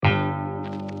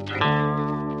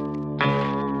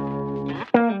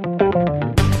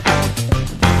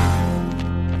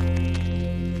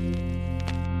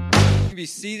be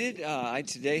seated. I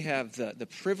today have the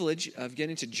privilege of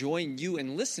getting to join you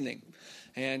in listening,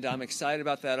 and I'm excited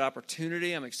about that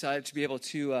opportunity. I'm excited to be able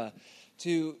to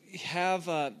have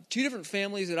two different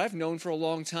families that I've known for a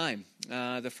long time.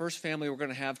 The first family we're going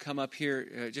to have come up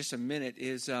here just a minute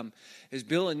is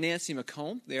Bill and Nancy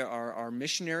McComb. They are our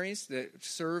missionaries that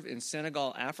serve in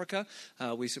Senegal, Africa.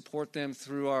 We support them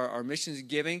through our missions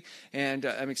giving, and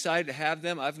I'm excited to have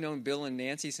them. I've known Bill and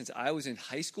Nancy since I was in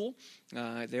high school.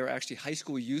 They were actually high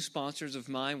school youth sponsors of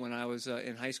mine when I was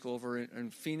in high school over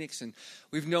in Phoenix, and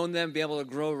we've known them, be able to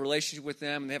grow a relationship with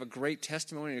them, and they have a great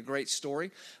testimony and a great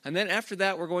story. And then after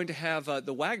that, we're going to have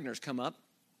the Wagners come up.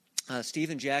 Steve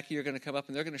and Jackie are going to come up,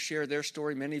 and they're going to share their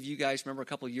story. Many of you guys remember a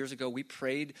couple of years ago, we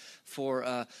prayed for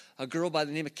a girl by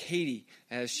the name of Katie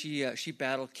as she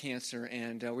battled cancer,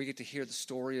 and we get to hear the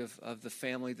story of the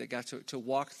family that got to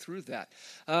walk through that.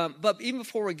 But even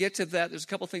before we get to that, there's a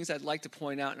couple things I'd like to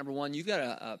point out. Number one, you've got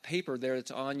a paper there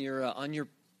that's on your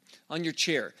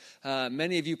chair.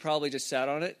 Many of you probably just sat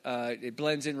on it. It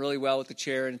blends in really well with the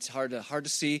chair, and it's hard to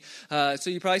see. So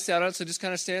you probably sat on it, so just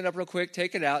kind of stand up real quick,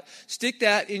 take it out. Stick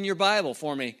that in your Bible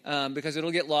for me, because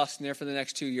it'll get lost in there for the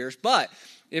next 2 years. But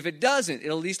if it doesn't,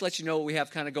 it'll at least let you know what we have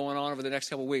kind of going on over the next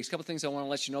couple of weeks. A couple things I want to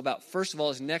let you know about. First of all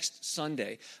is next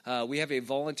Sunday, we have a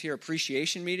volunteer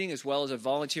appreciation meeting as well as a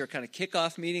volunteer kind of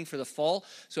kickoff meeting for the fall.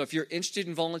 So if you're interested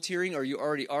in volunteering or you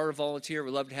already are a volunteer,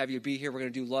 we'd love to have you be here. We're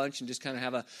going to do lunch and just kind of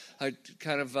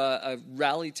have a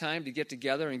rally time to get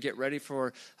together and get ready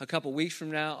for a couple weeks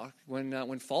from now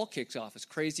when fall kicks off. As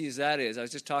crazy as that is, I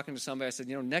was just talking to somebody. I said,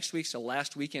 next week's the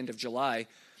last weekend of July.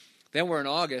 Then we're in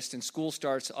August, and school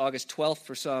starts August 12th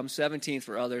for some, 17th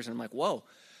for others. And I'm like, whoa,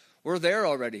 we're there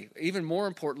already. Even more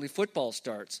importantly, football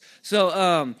starts.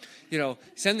 So,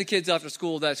 send the kids off to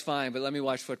school, that's fine, but let me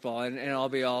watch football, and I'll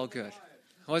be all good.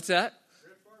 What's that?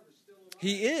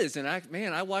 He is, and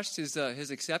I watched his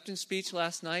acceptance speech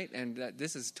last night, and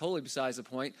this is totally besides the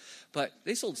point, but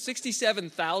they sold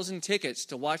 67,000 tickets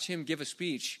to watch him give a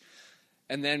speech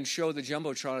and then show the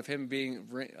Jumbotron of him being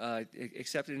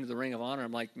accepted into the Ring of Honor.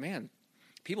 I'm like, man,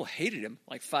 people hated him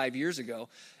like 5 years ago,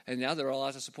 and now they're all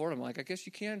out to support him. I'm like, I guess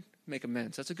you can make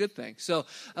amends. That's a good thing. So,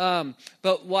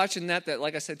 but watching that,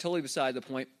 like I said, totally beside the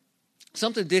point.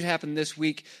 Something did happen this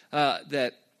week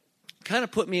that kind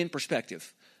of put me in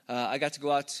perspective. I got to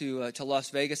go out to Las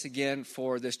Vegas again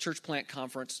for this church plant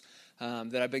conference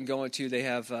that I've been going to. They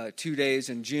have 2 days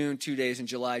in June, 2 days in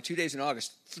July, 2 days in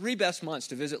August. 3 best months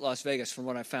to visit Las Vegas from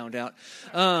what I found out.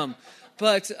 And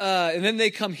then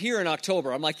they come here in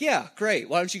October. I'm like, yeah, great.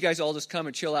 Why don't you guys all just come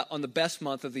and chill out on the best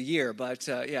month of the year? But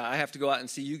I have to go out and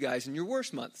see you guys in your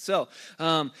worst month. So,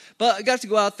 but I got to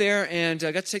go out there and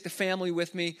I got to take the family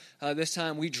with me. This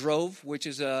time we drove, which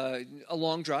is a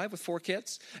long drive with 4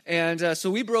 kids. And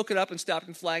so we broke it up and stopped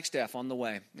in Flagstaff on the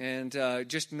way. And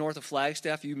just north of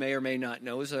Flagstaff, you may or may not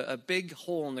know, is a big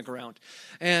hole in the ground.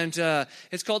 And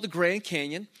it's called the Grand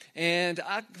Canyon. And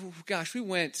we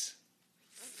went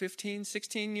 15,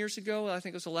 16 years ago. I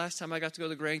think it was the last time I got to go to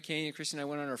the Grand Canyon. Christy and I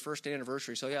went on our first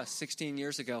anniversary. So, 16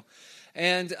 years ago.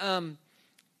 And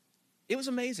it was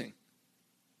amazing.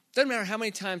 Doesn't matter how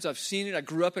many times I've seen it. I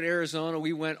grew up in Arizona.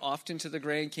 We went often to the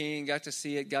Grand Canyon, got to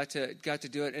see it, got to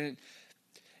do it. And,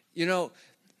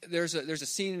 there's a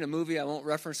scene in a movie. I won't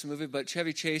reference the movie, but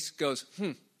Chevy Chase goes,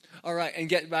 all right, and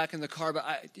get back in the car.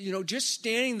 But, just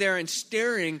standing there and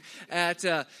staring at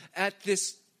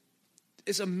this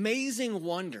amazing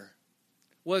wonder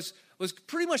was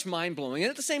pretty much mind-blowing. And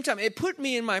at the same time, it put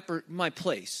me in my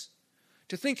place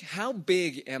to think, how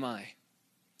big am I?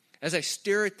 As I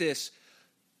stare at this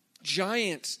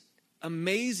giant,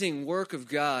 amazing work of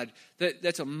God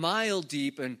that's a mile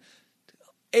deep and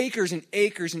acres and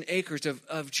acres and acres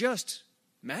of just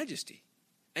majesty.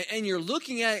 And you're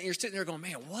looking at it and you're sitting there going,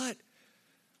 man, what?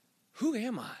 Who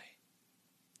am I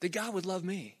that God would love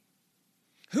me?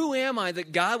 Who am I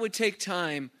that God would take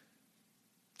time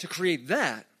to create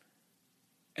that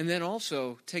and then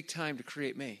also take time to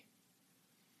create me?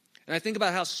 And I think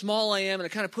about how small I am, and it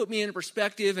kind of put me into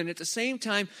perspective. And at the same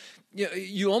time,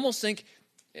 you almost think,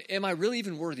 am I really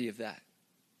even worthy of that?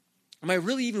 Am I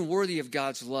really even worthy of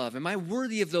God's love? Am I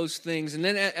worthy of those things? And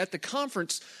then at the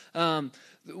conference,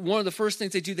 one of the first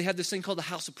things they do, they have this thing called the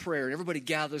House of Prayer. And everybody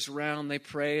gathers around, they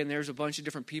pray, and there's a bunch of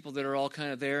different people that are all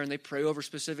kind of there, and they pray over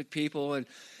specific people,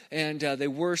 and they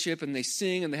worship, and they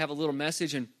sing, and they have a little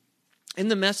message. And in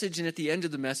the message and at the end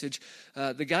of the message,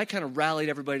 the guy kind of rallied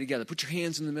everybody together. Put your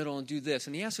hands in the middle and do this.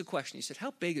 And he asked a question. He said,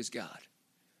 how big is God?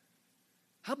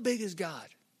 How big is God?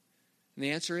 And the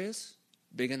answer is,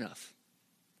 big enough.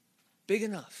 Big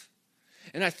enough.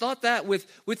 And I thought that with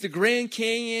the Grand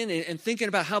Canyon and thinking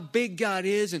about how big God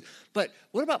is. But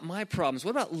what about my problems?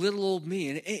 What about little old me?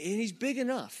 And he's big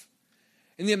enough.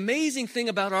 And the amazing thing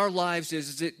about our lives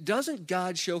is that doesn't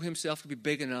God show himself to be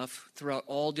big enough throughout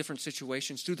all different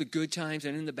situations, through the good times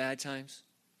and in the bad times?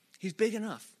 He's big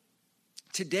enough.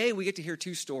 Today we get to hear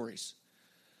two stories.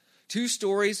 Two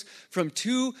stories from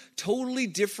two totally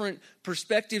different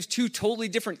perspectives, two totally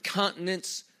different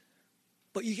continents.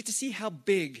 But you get to see how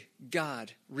big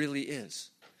God really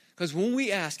is. Because when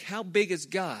we ask, how big is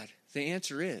God? The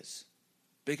answer is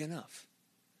big enough.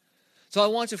 So I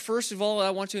want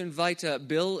to invite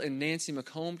Bill and Nancy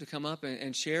McComb to come up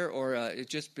and share, or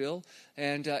just Bill,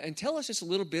 and tell us just a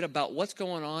little bit about what's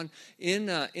going on in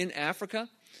Africa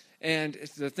and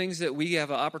the things that we have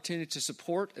an opportunity to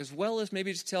support, as well as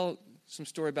maybe just tell some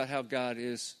story about how God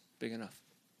is big enough.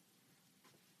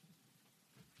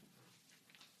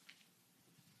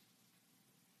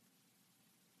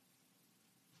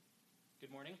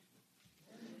 Good morning.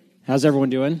 How's everyone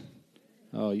doing?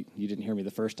 Oh, you didn't hear me the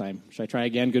first time. Should I try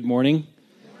again? Good morning.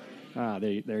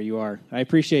 There you are. I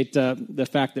appreciate the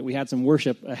fact that we had some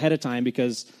worship ahead of time,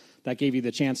 because that gave you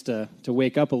the chance to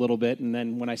wake up a little bit, and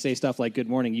then when I say stuff like good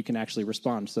morning, you can actually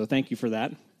respond. So thank you for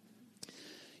that.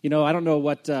 You know, I don't know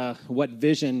what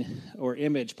vision or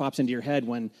image pops into your head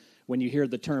when you hear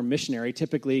the term missionary.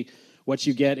 Typically, what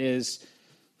you get is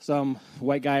some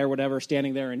white guy or whatever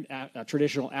standing there in a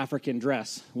traditional African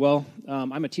dress. Well,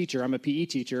 I'm a teacher. I'm a PE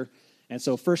teacher. And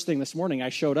so first thing this morning, I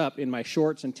showed up in my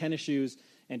shorts and tennis shoes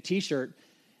and T-shirt,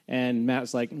 and Matt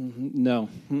was like, no,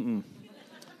 you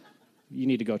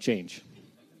need to go change.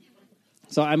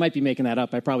 So I might be making that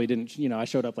up. I probably didn't, I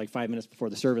showed up like 5 minutes before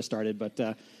the service started, but,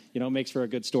 it makes for a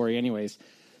good story anyways.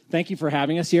 Thank you for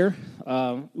having us here.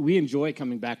 We enjoy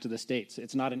coming back to the States.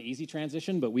 It's not an easy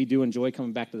transition, but we do enjoy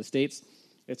coming back to the States.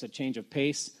 It's a change of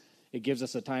pace. It gives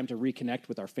us a time to reconnect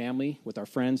with our family, with our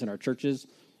friends and our churches.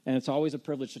 And it's always a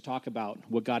privilege to talk about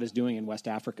what God is doing in West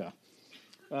Africa.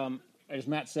 As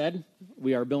Matt said,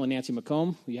 we are Bill and Nancy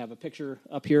McComb. We have a picture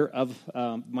up here of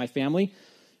my family.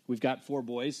 We've got 4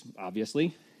 boys,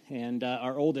 obviously. And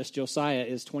our oldest, Josiah,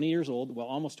 is 20 years old, well,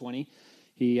 almost 20.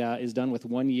 He is done with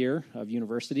 1 year of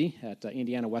university at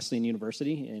Indiana Wesleyan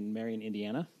University in Marion,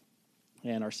 Indiana.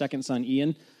 And our second son,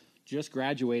 Ian, just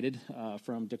graduated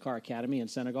from Dakar Academy in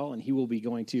Senegal, and he will be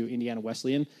going to Indiana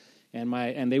Wesleyan.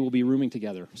 And they will be rooming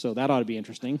together. So that ought to be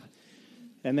interesting.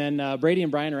 And then Brady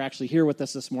and Brian are actually here with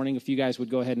us this morning. If you guys would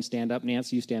go ahead and stand up.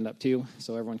 Nancy, you stand up too,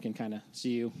 so everyone can kind of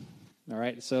see you. All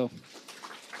right, so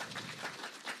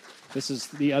this is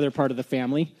the other part of the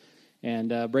family.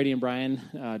 And Brady and Brian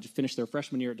just finished their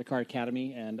freshman year at Dakar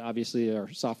Academy, and obviously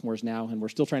are sophomores now. And we're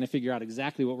still trying to figure out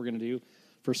exactly what we're going to do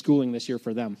for schooling this year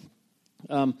for them.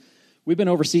 We've been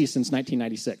overseas since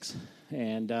 1996.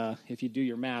 And if you do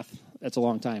your math, that's a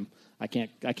long time. I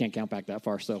can't count back that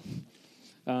far. So,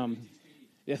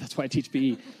 yeah, that's why I teach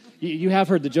PE. You have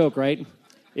heard the joke, right?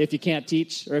 If you can't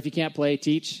teach, or if you can't play,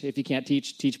 teach. If you can't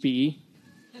teach, teach PE.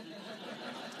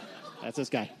 That's this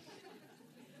guy.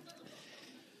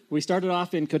 We started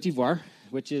off in Côte d'Ivoire,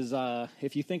 which is,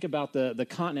 if you think about the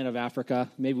continent of Africa,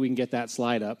 maybe we can get that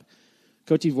slide up.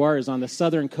 Côte d'Ivoire is on the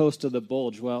southern coast of the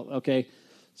Bulge. Well, okay,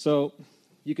 so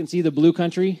you can see the blue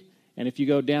country. And if you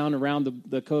go down around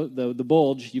the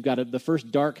bulge, you've got the first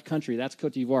dark country. That's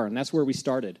Côte d'Ivoire, and that's where we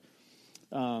started.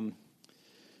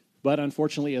 But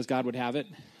unfortunately, as God would have it,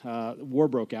 war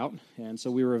broke out, and so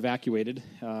we were evacuated.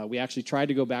 We actually tried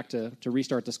to go back to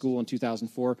restart the school in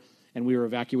 2004, and we were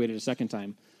evacuated a second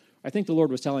time. I think the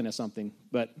Lord was telling us something,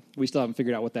 but we still haven't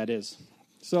figured out what that is.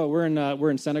 So we're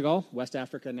in Senegal, West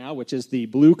Africa now, which is the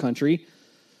blue country.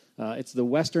 It's the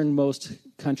westernmost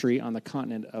country on the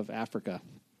continent of Africa.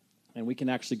 And we can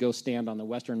actually go stand on the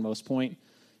westernmost point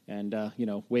and,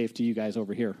 wave to you guys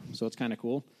over here. So it's kind of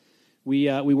cool. We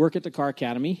work at Dakar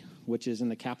Academy, which is in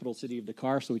the capital city of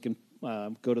Dakar, so we can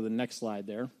go to the next slide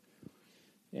there.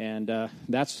 And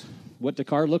that's what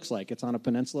Dakar looks like. It's on a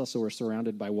peninsula, so we're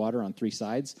surrounded by water on 3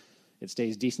 sides. It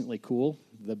stays decently cool.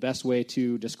 The best way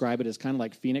to describe it is kind of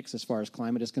like Phoenix as far as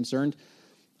climate is concerned.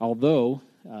 Although,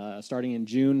 starting in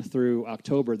June through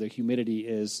October, the humidity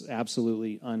is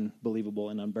absolutely unbelievable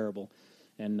and unbearable.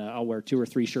 And I'll wear 2 or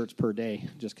 3 shirts per day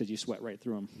just because you sweat right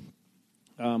through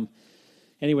them.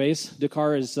 Anyways,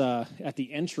 Dakar is at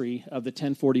the entry of the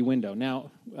 1040 window. Now,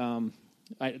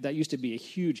 that used to be a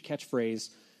huge catchphrase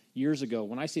years ago.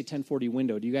 When I say 1040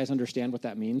 window, do you guys understand what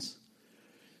that means?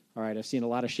 All right, I've seen a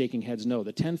lot of shaking heads. No, the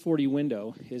 1040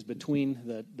 window is between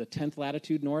the 10th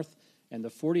latitude north and the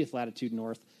 40th latitude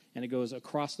north, and it goes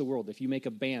across the world. If you make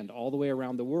a band all the way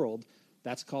around the world,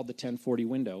 that's called the 1040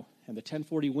 window. And the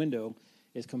 1040 window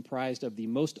is comprised of the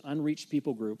most unreached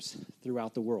people groups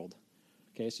throughout the world.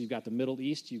 Okay, so you've got the Middle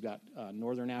East, you've got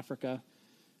Northern Africa,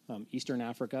 Eastern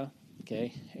Africa,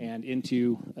 okay, and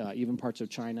into even parts of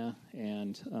China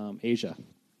and Asia.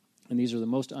 And these are the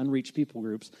most unreached people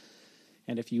groups.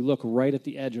 And if you look right at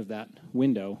the edge of that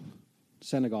window,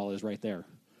 Senegal is right there.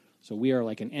 So we are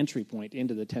like an entry point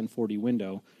into the 1040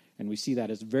 window, and we see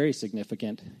that as very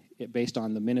significant based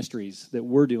on the ministries that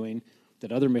we're doing,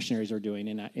 that other missionaries are doing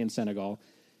in Senegal,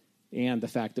 and the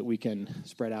fact that we can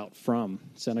spread out from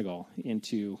Senegal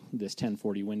into this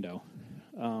 1040 window.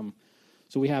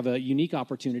 So we have a unique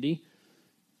opportunity.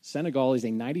 Senegal is a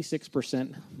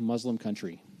 96% Muslim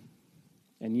country,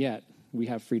 and yet we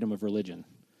have freedom of religion.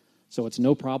 So it's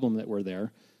no problem that we're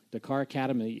there. Dakar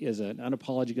Academy is an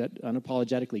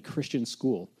unapologetically Christian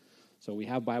school. So we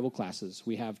have Bible classes.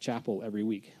 We have chapel every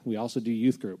week. We also do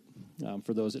youth group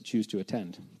for those that choose to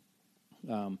attend.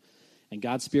 And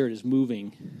God's Spirit is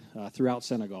moving throughout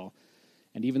Senegal.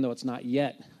 And even though it's not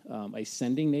yet a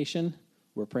sending nation,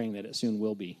 we're praying that it soon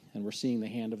will be. And we're seeing the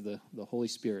hand of the Holy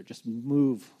Spirit just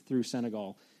move through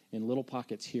Senegal in little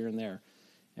pockets here and there.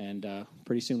 And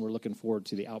pretty soon we're looking forward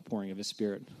to the outpouring of His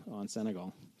Spirit on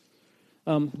Senegal.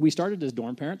 We started as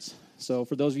dorm parents. So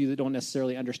for those of you that don't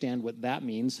necessarily understand what that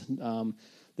means,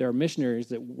 there are missionaries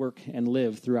that work and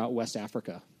live throughout West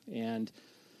Africa. And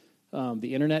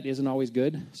the internet isn't always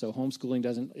good, so homeschooling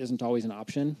isn't always an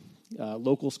option.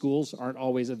 Local schools aren't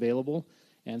always available.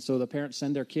 And so the parents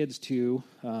send their kids to,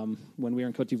 when we were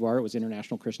in Cote d'Ivoire, it was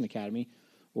International Christian Academy,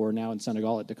 or now in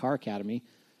Senegal at Dakar Academy.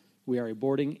 We are a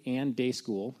boarding and day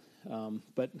school.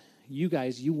 But you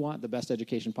guys, you want the best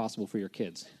education possible for your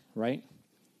kids, right?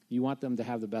 You want them to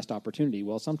have the best opportunity.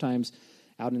 Well, sometimes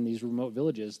out in these remote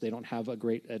villages, they don't have a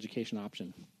great education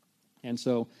option. And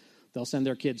so they'll send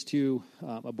their kids to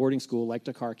a boarding school like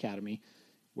Dakar Academy,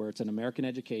 where it's an American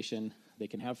education. They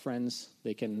can have friends,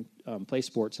 they can play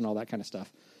sports and all that kind of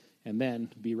stuff, and then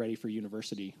be ready for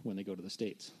university when they go to the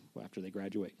States after they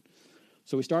graduate.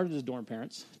 So we started as dorm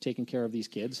parents, taking care of these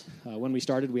kids. When we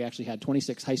started, we actually had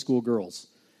 26 high school girls.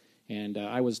 And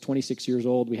I was 26 years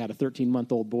old. We had a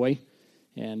 13-month-old boy,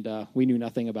 and we knew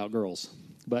nothing about girls.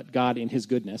 But God, in His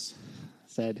goodness,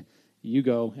 said, you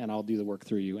go, and I'll do the work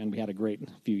through you. And we had a great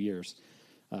few years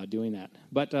doing that.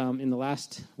 But in the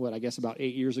last, about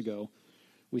 8 years ago,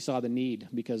 we saw the need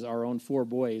because our own 4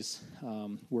 boys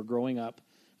were growing up,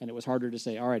 and it was harder to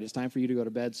say, all right, it's time for you to go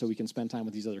to bed so we can spend time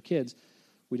with these other kids.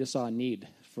 We just saw a need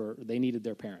they needed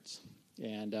their parents.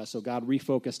 And so God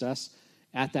refocused us.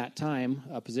 At that time,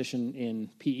 a position in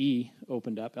PE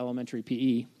opened up, elementary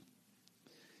PE.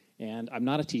 And I'm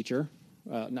not a teacher.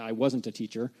 No, I wasn't a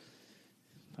teacher.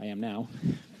 I am now.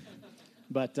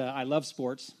 But I love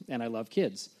sports, and I love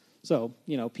kids. So,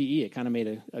 PE, it kind of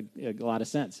made a lot of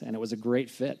sense, and it was a great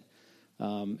fit.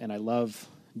 And I love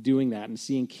doing that and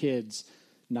seeing kids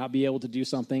not be able to do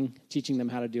something, teaching them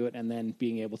how to do it, and then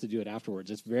being able to do it afterwards.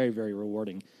 It's very, very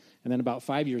rewarding. And then about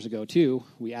 5 years ago, too,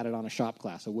 we added on a shop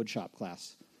class, a wood shop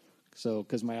class. So,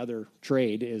 because my other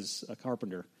trade is a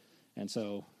carpenter. And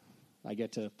so I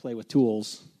get to play with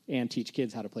tools and teach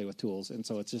kids how to play with tools. And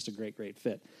so it's just a great, great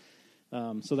fit.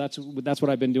 So that's what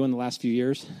I've been doing the last few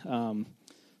years.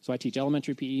 So I teach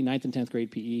elementary PE, 9th and 10th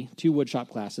grade PE, 2 wood shop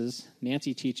classes.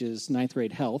 Nancy teaches 9th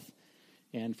grade health.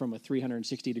 And from a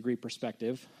 360-degree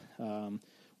perspective,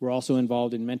 we're also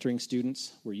involved in mentoring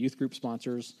students. We're youth group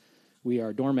sponsors. We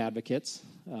are dorm advocates.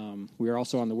 We are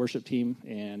also on the worship team,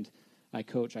 and I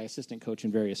assistant coach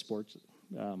in various sports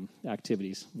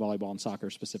activities, volleyball and soccer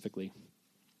specifically.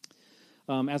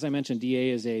 As I mentioned, DA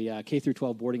is a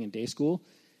K-12 boarding and day school.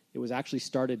 It was actually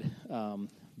started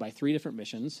by 3 different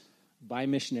missions, by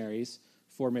missionaries,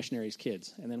 for missionaries'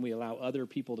 kids. And then we allow other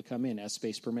people to come in as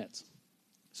space permits.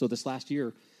 So this last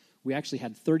year, we actually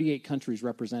had 38 countries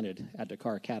represented at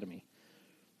Dakar Academy.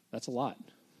 That's a lot.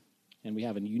 And we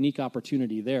have a unique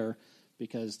opportunity there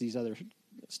because these other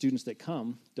students that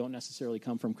come don't necessarily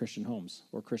come from Christian homes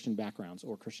or Christian backgrounds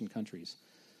or Christian countries.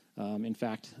 In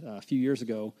fact, a few years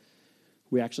ago,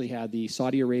 we actually had the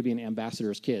Saudi Arabian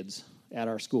ambassador's kids at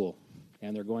our school,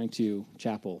 and they're going to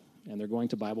chapel, and they're going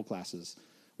to Bible classes.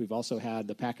 We've also had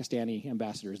the Pakistani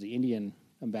ambassadors, the Indian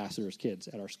ambassador's kids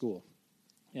at our school.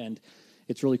 And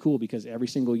it's really cool because every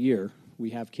single year we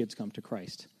have kids come to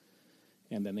Christ,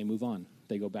 and then they move on.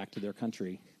 They go back to their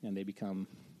country, and they become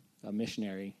a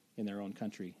missionary in their own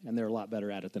country, and they're a lot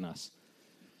better at it than us.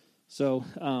 So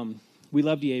we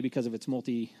love DA because of its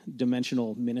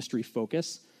multi-dimensional ministry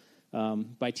focus.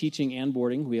 By teaching and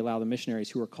boarding, we allow the missionaries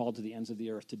who are called to the ends of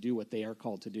the earth to do what they are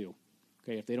called to do.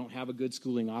 Okay, if they don't have a good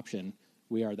schooling option,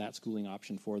 we are that schooling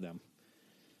option for them.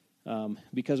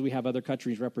 Because we have other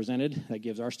countries represented, that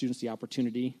gives our students the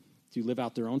opportunity to live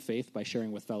out their own faith by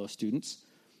sharing with fellow students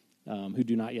who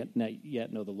do not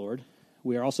yet know the Lord.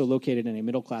 We are also located in a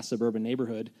middle-class suburban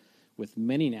neighborhood with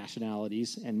many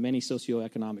nationalities and many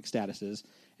socioeconomic statuses,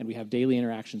 and we have daily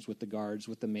interactions with the guards,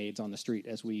 with the maids on the street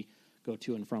as we go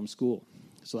to and from school.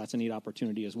 So that's a neat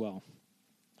opportunity as well.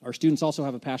 Our students also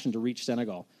have a passion to reach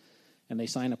Senegal, and they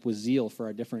sign up with zeal for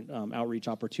our different outreach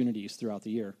opportunities throughout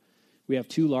the year. We have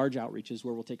 2 large outreaches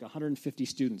where we'll take 150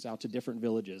 students out to different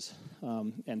villages,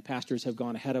 and pastors have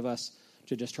gone ahead of us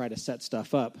to just try to set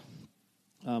stuff up.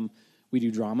 We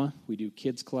do drama, we do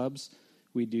kids clubs,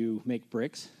 we do make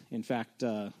bricks. In fact,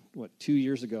 2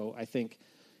 years ago, I think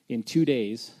in 2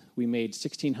 days, we made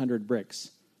 1,600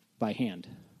 bricks by hand.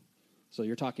 So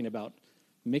you're talking about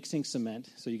mixing cement.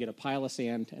 So you get a pile of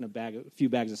sand and a few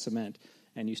bags of cement,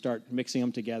 and you start mixing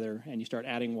them together, and you start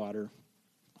adding water.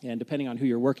 And depending on who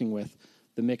you're working with,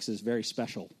 the mix is very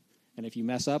special. And if you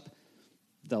mess up,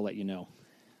 they'll let you know.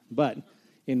 But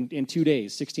in 2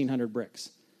 days, 1,600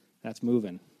 bricks. That's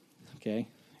moving, okay?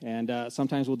 And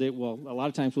sometimes a lot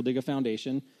of times we'll dig a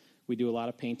foundation. We do a lot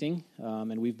of painting,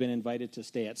 and we've been invited to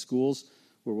stay at schools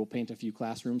where we'll paint a few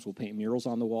classrooms. We'll paint murals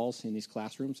on the walls in these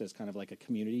classrooms as kind of like a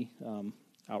community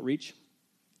outreach.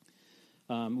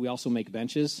 We also make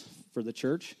benches for the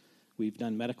church. We've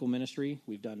done medical ministry.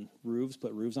 We've done roofs,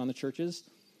 put roofs on the churches.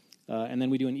 And then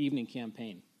we do an evening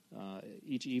campaign.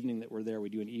 Each evening that we're there, we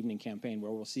do an evening campaign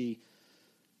where we'll see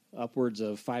upwards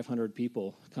of 500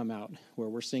 people come out, where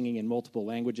we're singing in multiple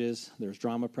languages. There's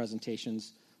drama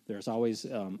presentations. There's always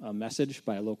a message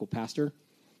by a local pastor.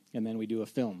 And then we do a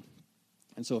film.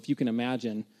 And so if you can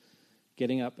imagine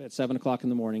getting up at 7 o'clock in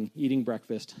the morning, eating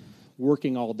breakfast,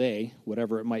 working all day,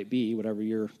 whatever it might be, whatever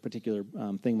your particular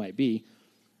thing might be,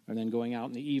 and then going out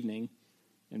in the evening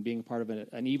and being part of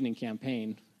an evening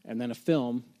campaign, and then a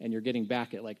film, and you're getting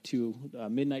back at like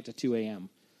midnight to 2 a.m.,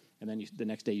 and then the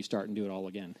next day you start and do it all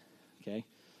again, okay?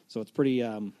 So it's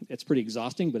pretty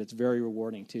exhausting, but it's very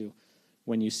rewarding, too,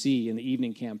 when you see in the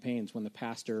evening campaigns when the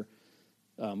pastor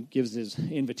gives his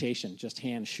invitation, just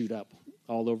hands shoot up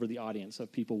all over the audience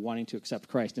of people wanting to accept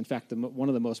Christ. In fact, one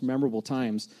of the most memorable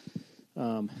times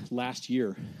last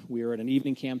year, we were at an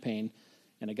evening campaign,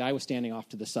 and a guy was standing off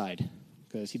to the side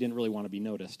because he didn't really want to be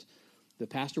noticed. The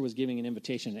pastor was giving an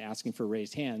invitation and asking for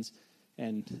raised hands,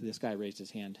 and this guy raised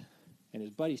his hand. And his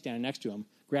buddy standing next to him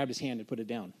grabbed his hand and put it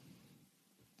down.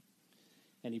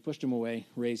 And he pushed him away,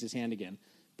 raised his hand again.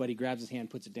 Buddy grabs his hand,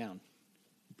 puts it down.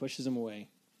 He pushes him away.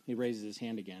 He raises his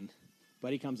hand again.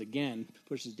 Buddy comes again,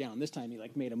 pushes down. This time he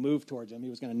made a move towards him. He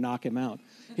was going to knock him out.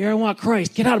 Here, I want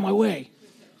Christ. Get out of my way.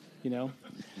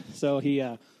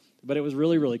 So but it was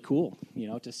really, really cool,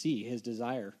 to see his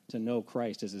desire to know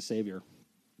Christ as his Savior.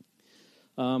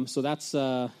 So that's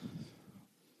our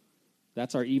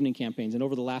evening campaigns. And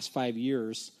over the last 5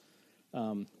 years,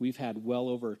 we've had well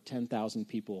over 10,000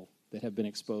 people that have been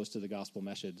exposed to the gospel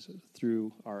message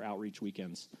through our outreach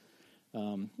weekends.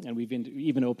 And we've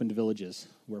even opened villages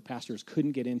where pastors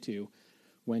couldn't get into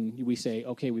when we say,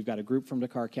 okay, we've got a group from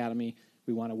Dakar Academy.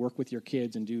 We want to work with your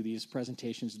kids and do these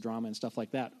presentations, drama, and stuff like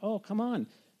that. Oh, come on.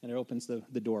 And it opens the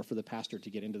door for the pastor to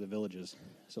get into the villages.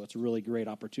 So it's a really great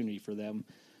opportunity for them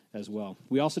as well.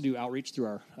 We also do outreach through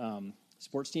our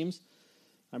sports teams.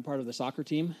 I'm part of the soccer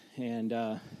team,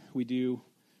 and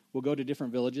we'll go to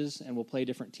different villages and we'll play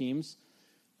different teams.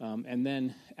 And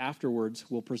then afterwards,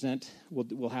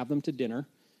 we'll have them to dinner.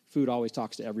 Food always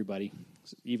talks to everybody,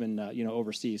 even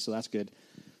overseas, so that's good.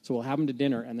 So we'll have them to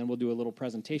dinner, and then we'll do a little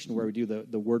presentation where we do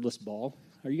the wordless ball.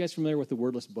 Are you guys familiar with the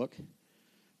wordless book,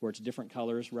 where it's different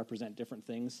colors represent different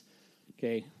things?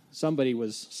 Okay, somebody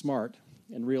was smart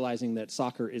in realizing that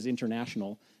soccer is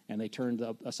international, and they turned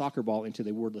a soccer ball into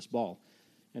the wordless ball.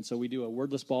 And so we do a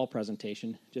wordless ball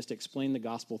presentation, just explain the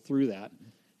gospel through that,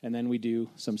 and then we do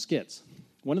some skits.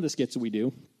 One of the skits that we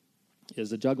do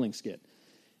is a juggling skit.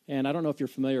 And I don't know if you're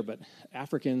familiar, but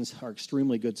Africans are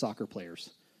extremely good soccer players.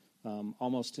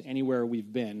 Almost anywhere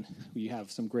we've been, we have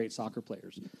some great soccer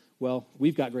players. Well,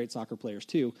 we've got great soccer players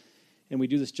too, and we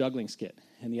do this juggling skit.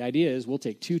 And the idea is we'll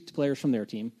take 2 players from their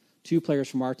team, 2 players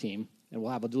from our team, and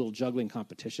we'll have a little juggling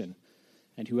competition.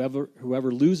 And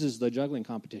whoever loses the juggling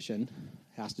competition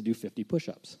has to do 50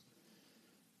 push-ups.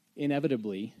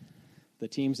 Inevitably, the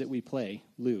teams that we play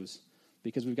lose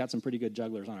because we've got some pretty good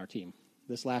jugglers on our team.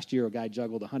 This last year, a guy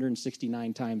juggled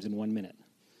 169 times in 1 minute.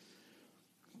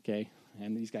 Okay,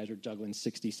 and these guys are juggling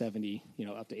 60, 70,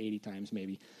 up to 80 times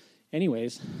maybe.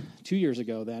 Anyways, 2 years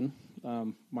ago then,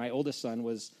 my oldest son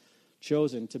was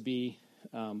chosen to be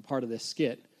part of this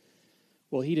skit.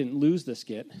 Well, he didn't lose the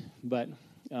skit, but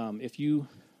if you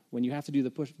when you have to do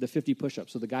the 50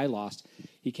 push-ups. So the guy lost.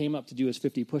 He came up to do his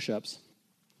 50 push-ups,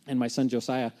 and my son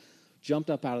Josiah jumped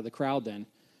up out of the crowd then,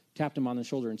 tapped him on the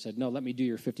shoulder and said, "No, let me do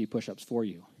your 50 push-ups for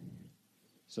you."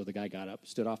 So the guy got up,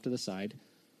 stood off to the side.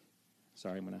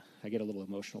 Sorry, I get a little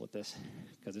emotional with this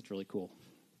because it's really cool.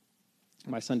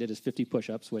 My son did his 50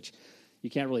 push-ups, which you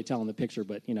can't really tell in the picture,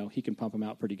 but, he can pump them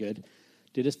out pretty good.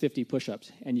 Did his 50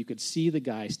 push-ups, and you could see the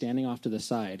guy standing off to the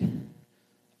side,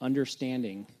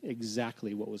 understanding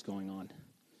exactly what was going on.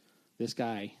 This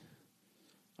guy,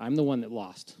 I'm the one that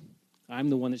lost. I'm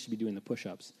the one that should be doing the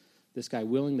push-ups. This guy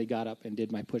willingly got up and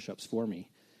did my push-ups for me.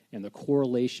 And the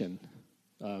correlation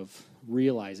of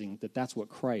realizing that that's what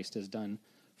Christ has done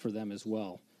for them as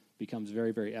well becomes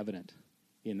very, very evident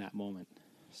in that moment.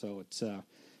 So it's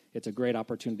a great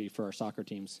opportunity for our soccer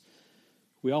teams.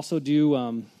 We also do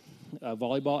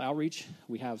volleyball outreach.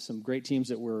 We have some great teams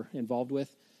that we're involved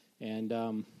with,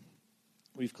 and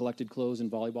we've collected clothes and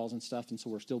volleyballs and stuff, and so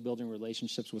we're still building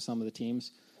relationships with some of the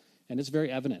teams. And it's very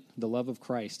evident, the love of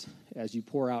Christ, as you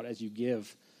pour out, as you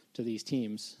give to these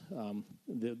teams,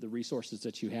 the resources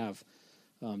that you have,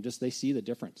 just they see the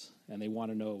difference, and they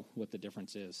want to know what the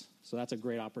difference is. So that's a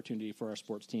great opportunity for our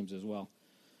sports teams as well.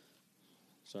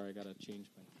 Sorry, I got to change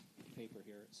my paper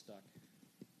here. It's stuck.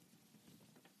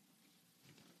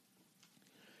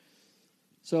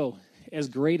 So, as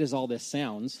great as all this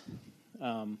sounds,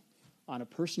 on a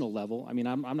personal level,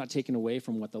 I'm not taking away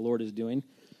from what the Lord is doing,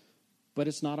 but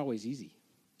it's not always easy.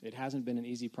 It hasn't been an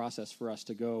easy process for us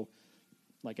to go,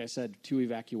 like I said, 2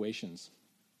 evacuations,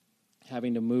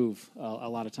 having to move a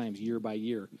lot of times year by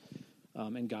year.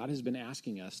 And God has been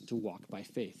asking us to walk by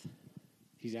faith.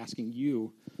 He's asking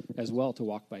you as well to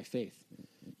walk by faith.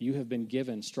 You have been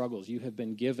given struggles. You have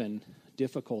been given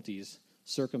difficulties,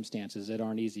 circumstances that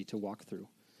aren't easy to walk through.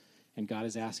 And God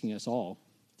is asking us all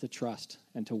to trust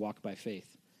and to walk by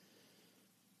faith.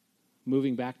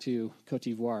 Moving back to Côte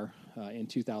d'Ivoire in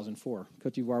 2004,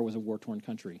 Côte d'Ivoire was a war-torn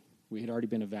country. We had already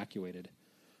been evacuated.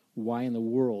 Why in the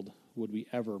world would we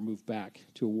ever move back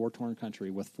to a war-torn country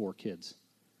with 4 kids?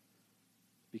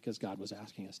 Because God was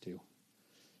asking us to.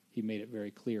 He made it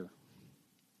very clear.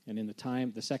 And in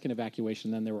the second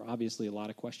evacuation, then there were obviously a lot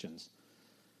of questions.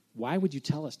 Why would you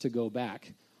tell us to go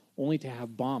back only to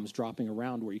have bombs dropping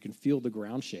around where you can feel the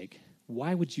ground shake?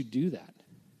 Why would you do that?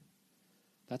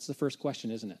 That's the first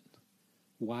question, isn't it?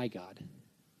 Why, God?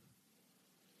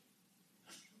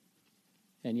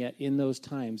 And yet, in those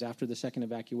times, after the second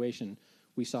evacuation,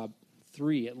 we saw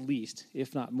 3, at least,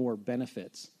 if not more,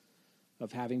 benefits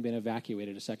of having been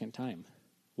evacuated a second time.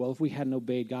 Well, if we hadn't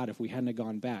obeyed God, if we hadn't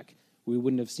gone back, we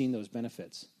wouldn't have seen those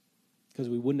benefits because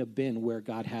we wouldn't have been where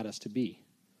God had us to be.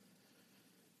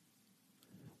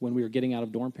 When we were getting out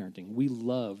of dorm parenting, we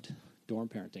loved dorm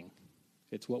parenting.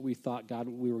 It's what we thought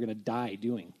we were going to die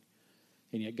doing.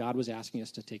 And yet God was asking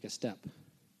us to take a step.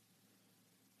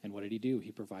 And what did he do?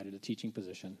 He provided a teaching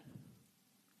position.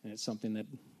 And it's something that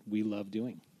we love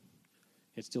doing.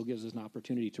 It still gives us an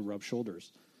opportunity to rub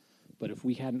shoulders. But if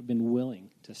we hadn't been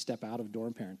willing to step out of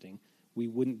dorm parenting, we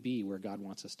wouldn't be where God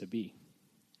wants us to be.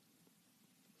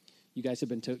 You guys have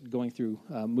been going through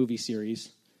a movie series,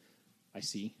 I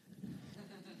see.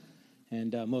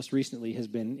 And most recently has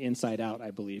been Inside Out,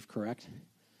 I believe, correct?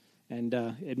 And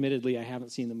admittedly, I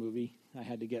haven't seen the movie. I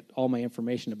had to get all my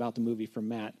information about the movie from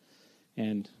Matt.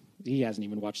 And he hasn't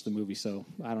even watched the movie, so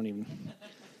I don't even...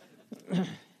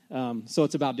 So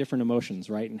it's about different emotions,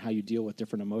 right, and how you deal with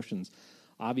different emotions.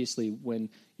 Obviously, when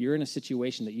you're in a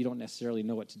situation that you don't necessarily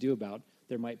know what to do about,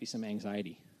 there might be some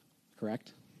anxiety,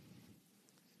 correct?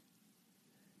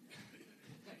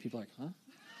 People are like, huh?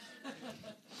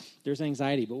 There's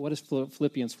anxiety, but what does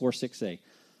Philippians 4:6 say?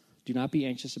 Do not be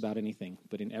anxious about anything,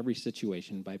 but in every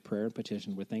situation, by prayer and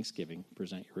petition with thanksgiving,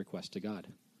 present your request to God.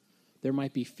 There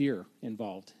might be fear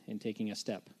involved in taking a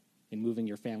step, in moving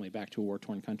your family back to a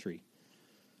war-torn country.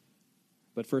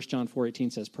 But 1 John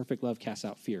 4:18 says, perfect love casts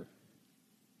out fear.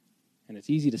 And it's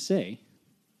easy to say,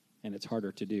 and it's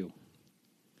harder to do.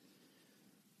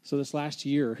 So this last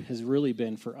year has really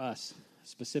been for us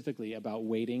specifically about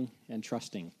waiting and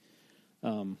trusting.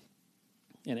 And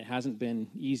it hasn't been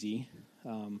easy.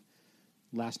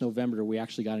 Last November, we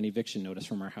actually got an eviction notice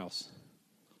from our house.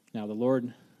 Now, the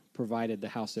Lord provided the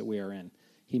house that we are in.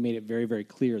 He made it very, very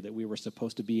clear that we were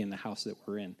supposed to be in the house that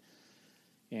we're in.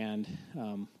 And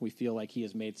we feel like he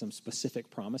has made some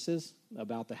specific promises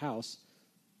about the house.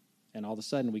 And all of a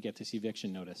sudden, we get this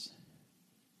eviction notice.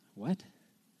 What?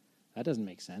 That doesn't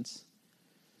make sense.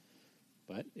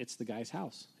 But it's the guy's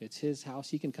house. It's his house.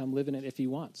 He can come live in it if he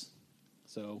wants.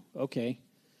 So, okay,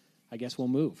 I guess we'll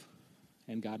move.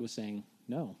 And God was saying,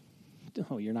 no,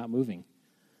 you're not moving.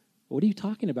 What are you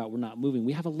talking about? We're not moving.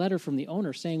 We have a letter from the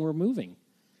owner saying we're moving.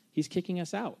 He's kicking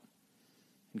us out.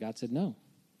 And God said, no,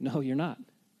 you're not.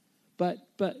 But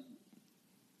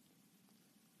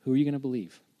who are you going to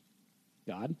believe?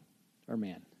 God or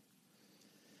man?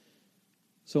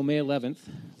 So May 11th,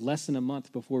 less than a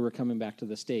month before we're coming back to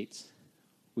the States,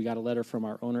 we got a letter from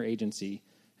our owner agency,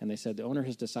 and they said, the owner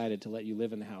has decided to let you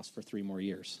live in the house for 3 more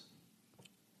years.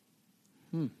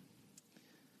 All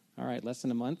right, less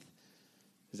than a month.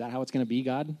 Is that how it's going to be,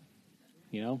 God?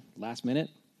 Last minute?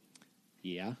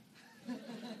 Yeah.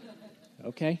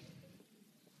 Okay.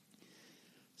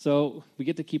 So we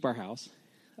get to keep our house.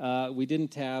 We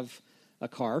didn't have a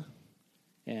car,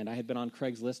 and I had been on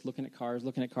Craigslist looking at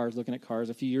cars.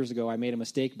 A few years ago, I made a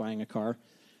mistake buying a car.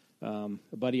 A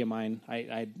buddy of mine,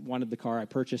 I wanted the car. I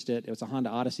purchased it. It was a Honda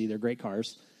Odyssey. They're great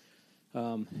cars.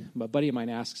 But a buddy of mine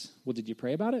asks, well, did you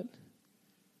pray about it?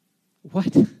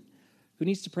 What? Who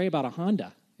needs to pray about a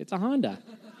Honda? It's a Honda.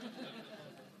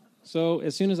 So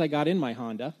as soon as I got in my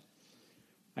Honda,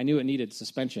 I knew it needed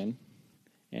suspension.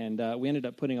 And we ended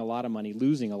up losing a lot of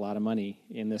money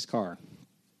in this car.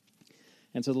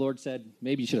 And so the Lord said,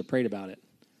 maybe you should have prayed about it.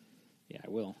 Yeah, I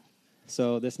will.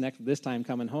 So this time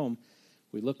coming home,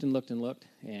 we looked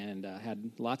and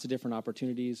had lots of different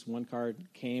opportunities. One car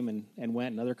came and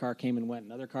went, another car came and went,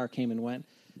 another car came and went.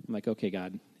 I'm like, okay,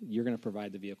 God, you're going to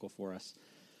provide the vehicle for us.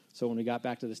 So when we got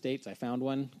back to the States, I found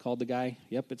one, called the guy.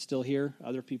 Yep, it's still here.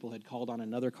 Other people had called on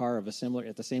another car at the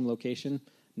same location.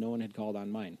 No one had called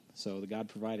on mine. So the God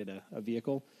provided a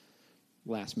vehicle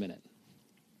last minute.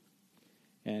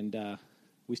 And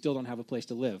we still don't have a place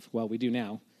to live. Well, we do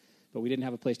now, but we didn't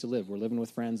have a place to live. We're living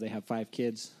with friends. They have 5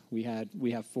 kids. We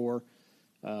have 4.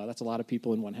 That's a lot of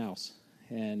people in one house.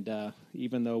 And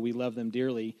even though we love them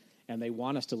dearly and they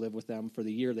want us to live with them for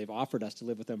the year, they've offered us to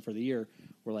live with them for the year,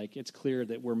 we're like, it's clear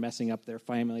that we're messing up their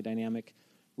family dynamic.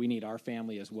 We need our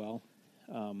family as well.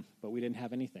 But we didn't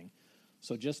have anything.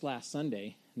 So just last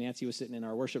Sunday, Nancy was sitting in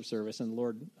our worship service, and the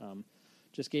Lord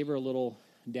just gave her a little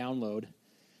download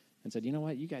and said, you know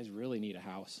what, you guys really need a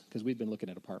house, because we've been looking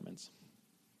at apartments.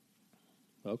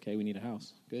 Okay, we need a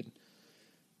house. Good.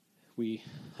 We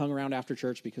hung around after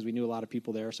church because we knew a lot of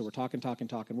people there, so we're talking.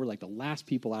 We're like the last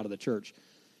people out of the church.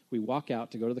 We walk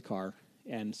out to go to the car,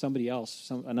 and somebody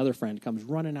else, another friend, comes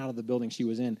running out of the building she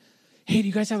was in. Hey, do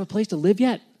you guys have a place to live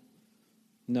yet?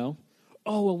 No.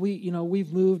 Oh, well,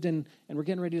 we've moved, and we're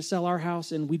getting ready to sell our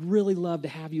house, and we'd really love to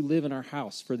have you live in our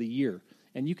house for the year.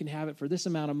 And you can have it for this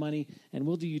amount of money, and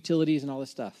we'll do utilities and all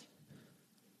this stuff.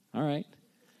 All right.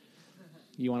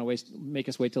 You want to make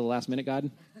us wait till the last minute, God?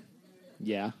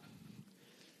 Yeah.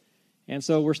 And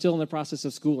so we're still in the process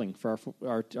of schooling for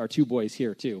our 2 boys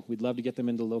here, too. We'd love to get them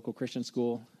into local Christian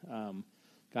school.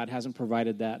 God hasn't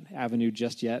provided that avenue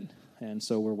just yet, and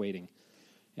so we're waiting.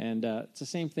 And it's the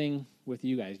same thing with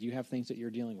you guys. You have things that you're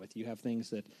dealing with. You have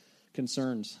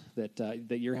concerns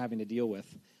that you're having to deal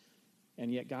with.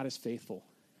 And yet God is faithful.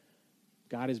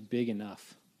 God is big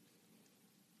enough.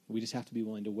 We just have to be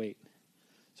willing to wait.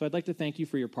 So I'd like to thank you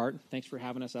for your part. Thanks for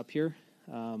having us up here.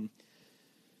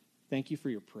 Thank you for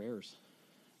your prayers.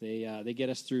 They get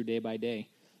us through day by day.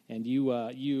 And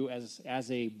you as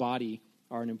a body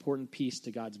are an important piece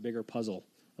to God's bigger puzzle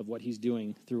of what he's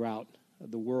doing throughout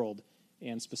the world,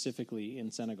 and specifically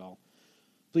in Senegal.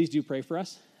 Please do pray for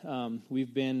us.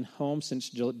 We've been home since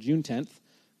June 10th.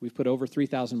 We've put over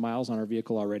 3,000 miles on our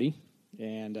vehicle already,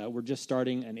 and we're just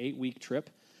starting an 8-week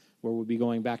trip where we'll be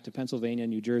going back to Pennsylvania,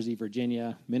 New Jersey,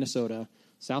 Virginia, Minnesota,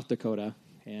 South Dakota,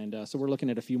 and so we're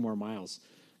looking at a few more miles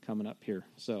coming up here.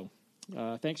 So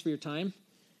thanks for your time,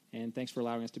 and thanks for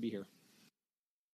allowing us to be here.